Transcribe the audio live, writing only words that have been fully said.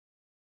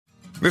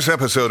This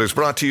episode is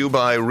brought to you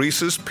by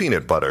Reese's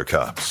Peanut Butter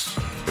Cups.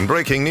 In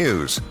breaking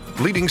news,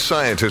 leading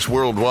scientists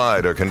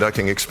worldwide are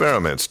conducting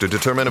experiments to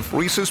determine if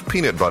Reese's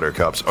Peanut Butter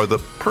Cups are the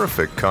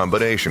perfect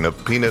combination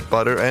of peanut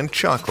butter and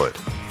chocolate.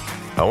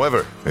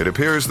 However, it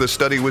appears the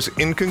study was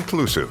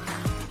inconclusive,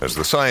 as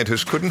the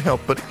scientists couldn't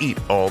help but eat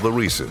all the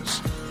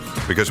Reese's.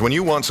 Because when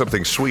you want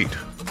something sweet,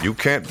 you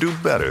can't do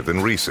better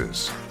than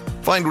Reese's.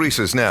 Find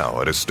Reese's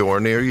now at a store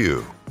near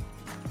you.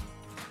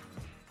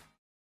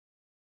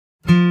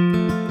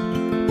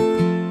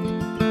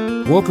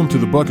 Welcome to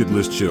the Bucket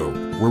List Show,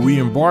 where we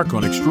embark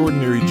on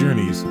extraordinary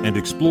journeys and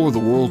explore the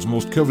world's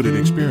most coveted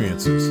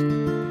experiences.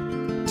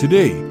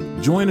 Today,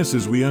 join us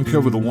as we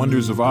uncover the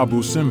wonders of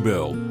Abu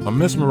Simbel, a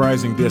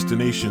mesmerizing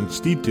destination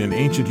steeped in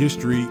ancient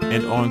history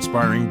and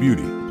awe-inspiring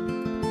beauty.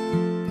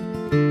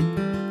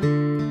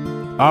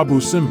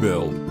 Abu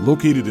Simbel,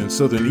 located in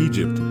southern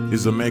Egypt,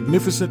 is a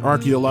magnificent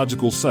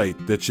archaeological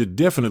site that should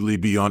definitely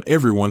be on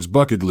everyone's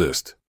bucket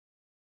list.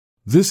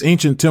 This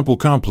ancient temple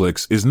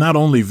complex is not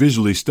only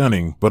visually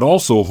stunning but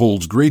also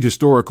holds great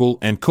historical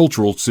and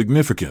cultural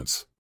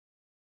significance.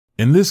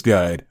 In this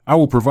guide, I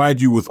will provide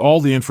you with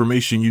all the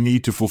information you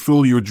need to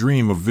fulfill your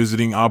dream of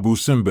visiting Abu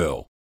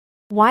Simbel.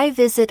 Why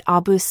visit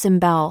Abu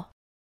Simbel?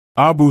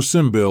 Abu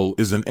Simbel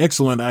is an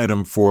excellent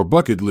item for a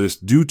bucket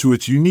list due to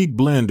its unique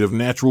blend of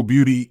natural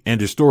beauty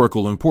and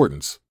historical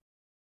importance.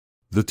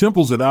 The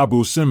temples at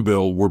Abu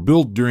Simbel were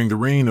built during the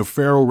reign of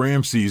Pharaoh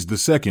Ramses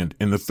II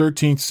in the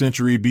 13th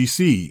century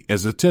BC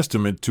as a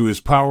testament to his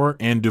power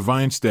and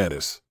divine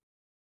status.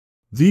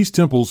 These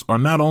temples are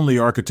not only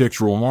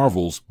architectural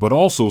marvels but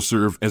also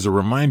serve as a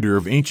reminder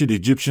of ancient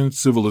Egyptian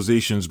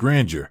civilization's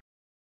grandeur.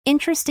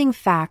 Interesting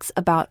facts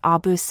about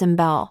Abu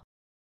Simbel.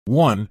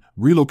 1.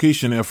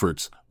 Relocation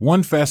efforts.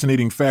 One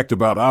fascinating fact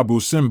about Abu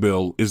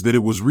Simbel is that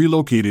it was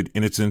relocated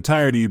in its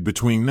entirety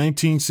between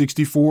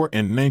 1964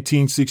 and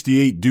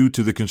 1968 due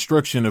to the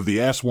construction of the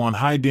Aswan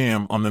High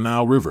Dam on the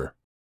Nile River.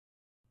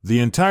 The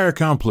entire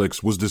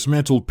complex was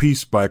dismantled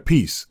piece by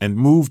piece and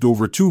moved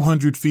over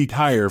 200 feet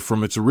higher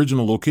from its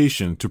original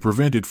location to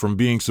prevent it from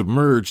being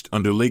submerged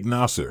under Lake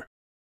Nasser.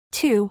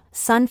 2.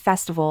 Sun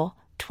Festival.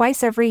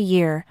 Twice every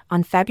year,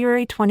 on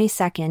February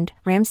 22nd,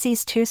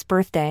 Ramses II's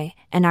birthday,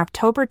 and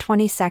October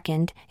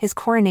 22nd, his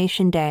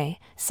coronation day,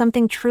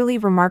 something truly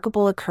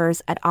remarkable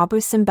occurs at Abu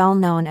Simbel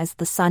known as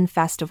the Sun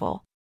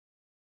Festival.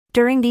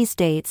 During these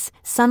dates,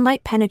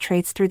 sunlight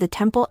penetrates through the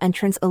temple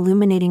entrance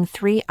illuminating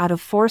 3 out of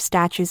 4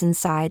 statues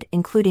inside,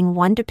 including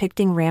one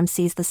depicting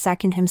Ramses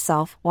II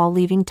himself while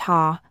leaving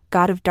Ta,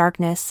 god of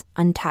darkness,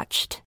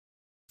 untouched.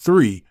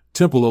 3.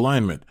 Temple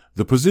alignment.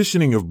 The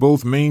positioning of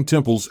both main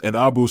temples at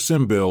Abu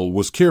Simbel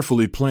was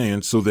carefully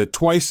planned so that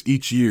twice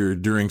each year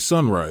during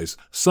sunrise,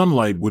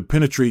 sunlight would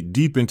penetrate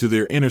deep into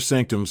their inner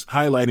sanctums,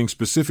 highlighting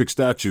specific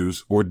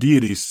statues or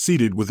deities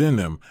seated within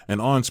them,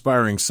 an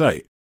awe-inspiring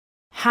sight.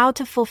 How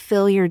to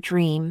fulfill your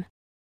dream.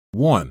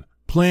 1.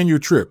 Plan your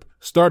trip.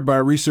 Start by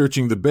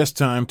researching the best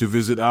time to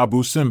visit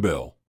Abu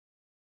Simbel.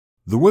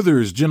 The weather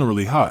is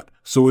generally hot,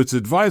 so it's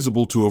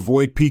advisable to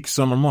avoid peak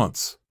summer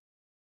months.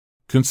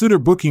 Consider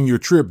booking your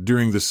trip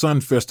during the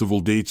Sun Festival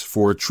dates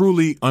for a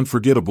truly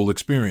unforgettable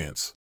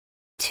experience.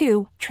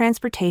 2.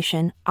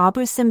 Transportation.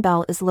 Abu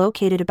Simbel is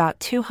located about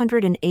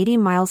 280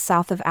 miles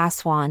south of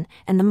Aswan,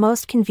 and the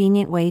most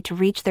convenient way to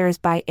reach there is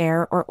by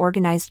air or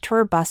organized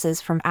tour buses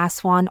from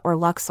Aswan or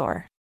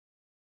Luxor.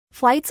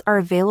 Flights are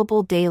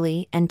available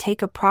daily and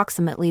take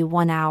approximately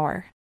 1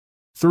 hour.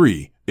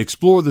 3.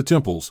 Explore the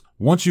temples.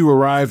 Once you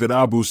arrive at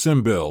Abu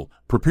Simbel,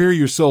 prepare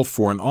yourself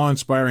for an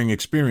awe-inspiring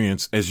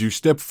experience as you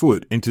step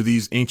foot into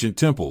these ancient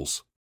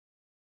temples.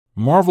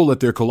 Marvel at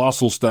their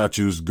colossal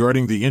statues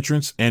guarding the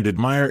entrance and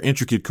admire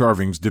intricate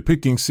carvings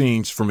depicting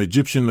scenes from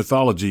Egyptian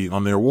mythology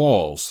on their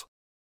walls.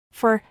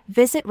 4.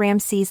 Visit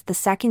Ramses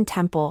II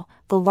Temple.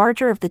 The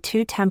larger of the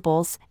 2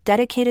 temples,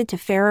 dedicated to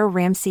Pharaoh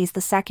Ramses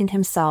II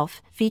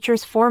himself,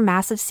 features 4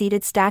 massive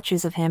seated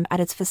statues of him at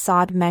its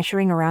facade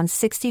measuring around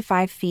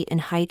 65 feet in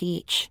height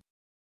each.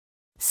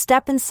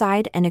 Step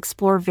inside and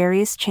explore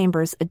various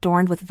chambers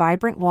adorned with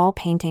vibrant wall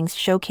paintings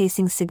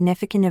showcasing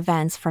significant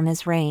events from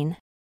his reign.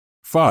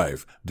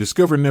 5.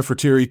 Discover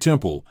Nefertari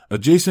Temple.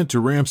 Adjacent to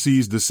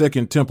Ramses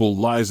II Temple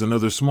lies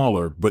another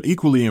smaller but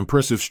equally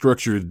impressive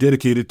structure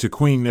dedicated to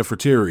Queen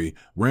Nefertari,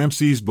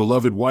 Ramses'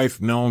 beloved wife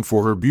known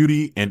for her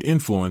beauty and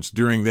influence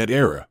during that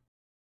era.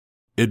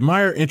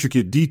 Admire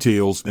intricate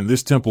details in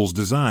this temple's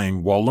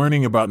design while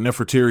learning about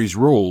Nefertari's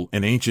role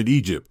in ancient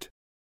Egypt.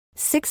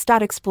 6.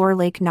 Explore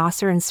Lake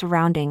Nasser and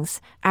surroundings.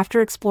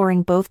 After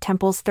exploring both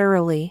temples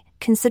thoroughly,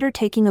 consider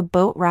taking a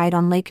boat ride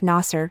on Lake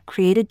Nasser,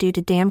 created due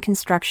to dam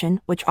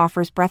construction, which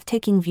offers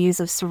breathtaking views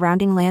of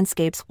surrounding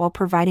landscapes while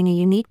providing a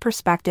unique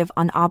perspective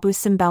on Abu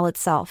Simbel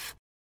itself.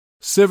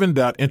 7.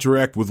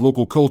 Interact with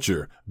local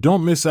culture.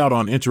 Don't miss out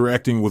on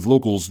interacting with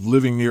locals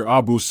living near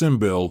Abu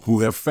Simbel who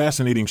have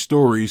fascinating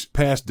stories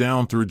passed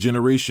down through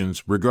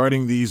generations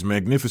regarding these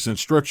magnificent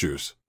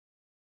structures.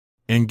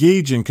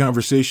 Engage in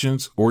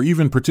conversations or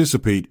even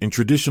participate in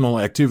traditional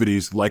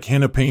activities like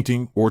henna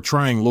painting or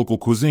trying local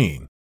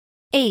cuisine.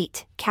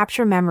 8.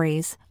 Capture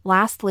memories.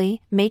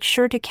 Lastly, make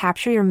sure to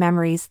capture your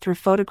memories through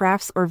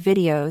photographs or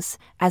videos,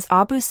 as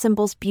Abu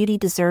Simbel's beauty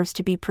deserves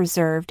to be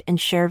preserved and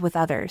shared with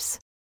others.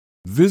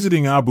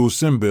 Visiting Abu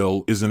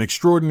Simbel is an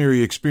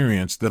extraordinary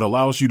experience that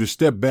allows you to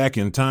step back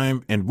in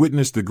time and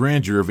witness the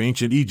grandeur of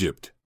ancient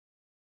Egypt.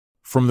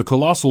 From the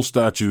colossal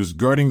statues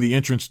guarding the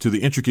entrance to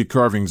the intricate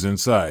carvings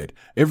inside,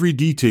 every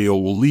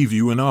detail will leave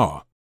you in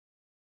awe.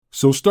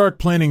 So start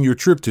planning your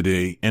trip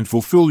today and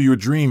fulfill your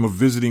dream of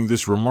visiting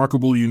this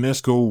remarkable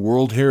UNESCO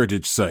World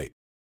Heritage Site.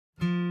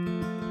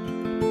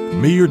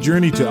 May your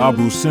journey to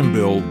Abu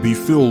Simbel be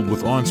filled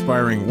with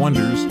awe-inspiring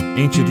wonders,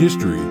 ancient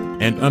history,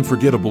 and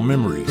unforgettable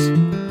memories.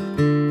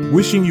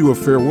 Wishing you a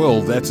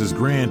farewell that's as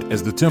grand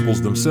as the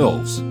temples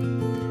themselves.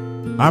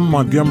 I'm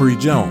Montgomery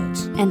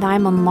Jones. And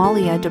I'm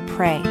Amalia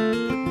Dupre.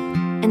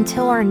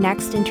 Until our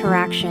next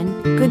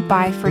interaction,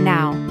 goodbye for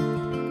now.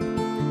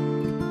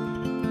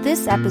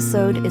 This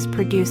episode is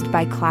produced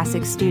by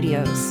Classic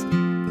Studios.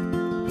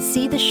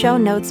 See the show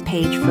notes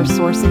page for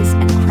sources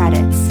and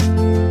credits.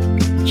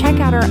 Check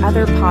out our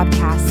other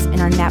podcasts in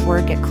our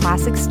network at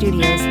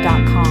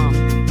classicstudios.com.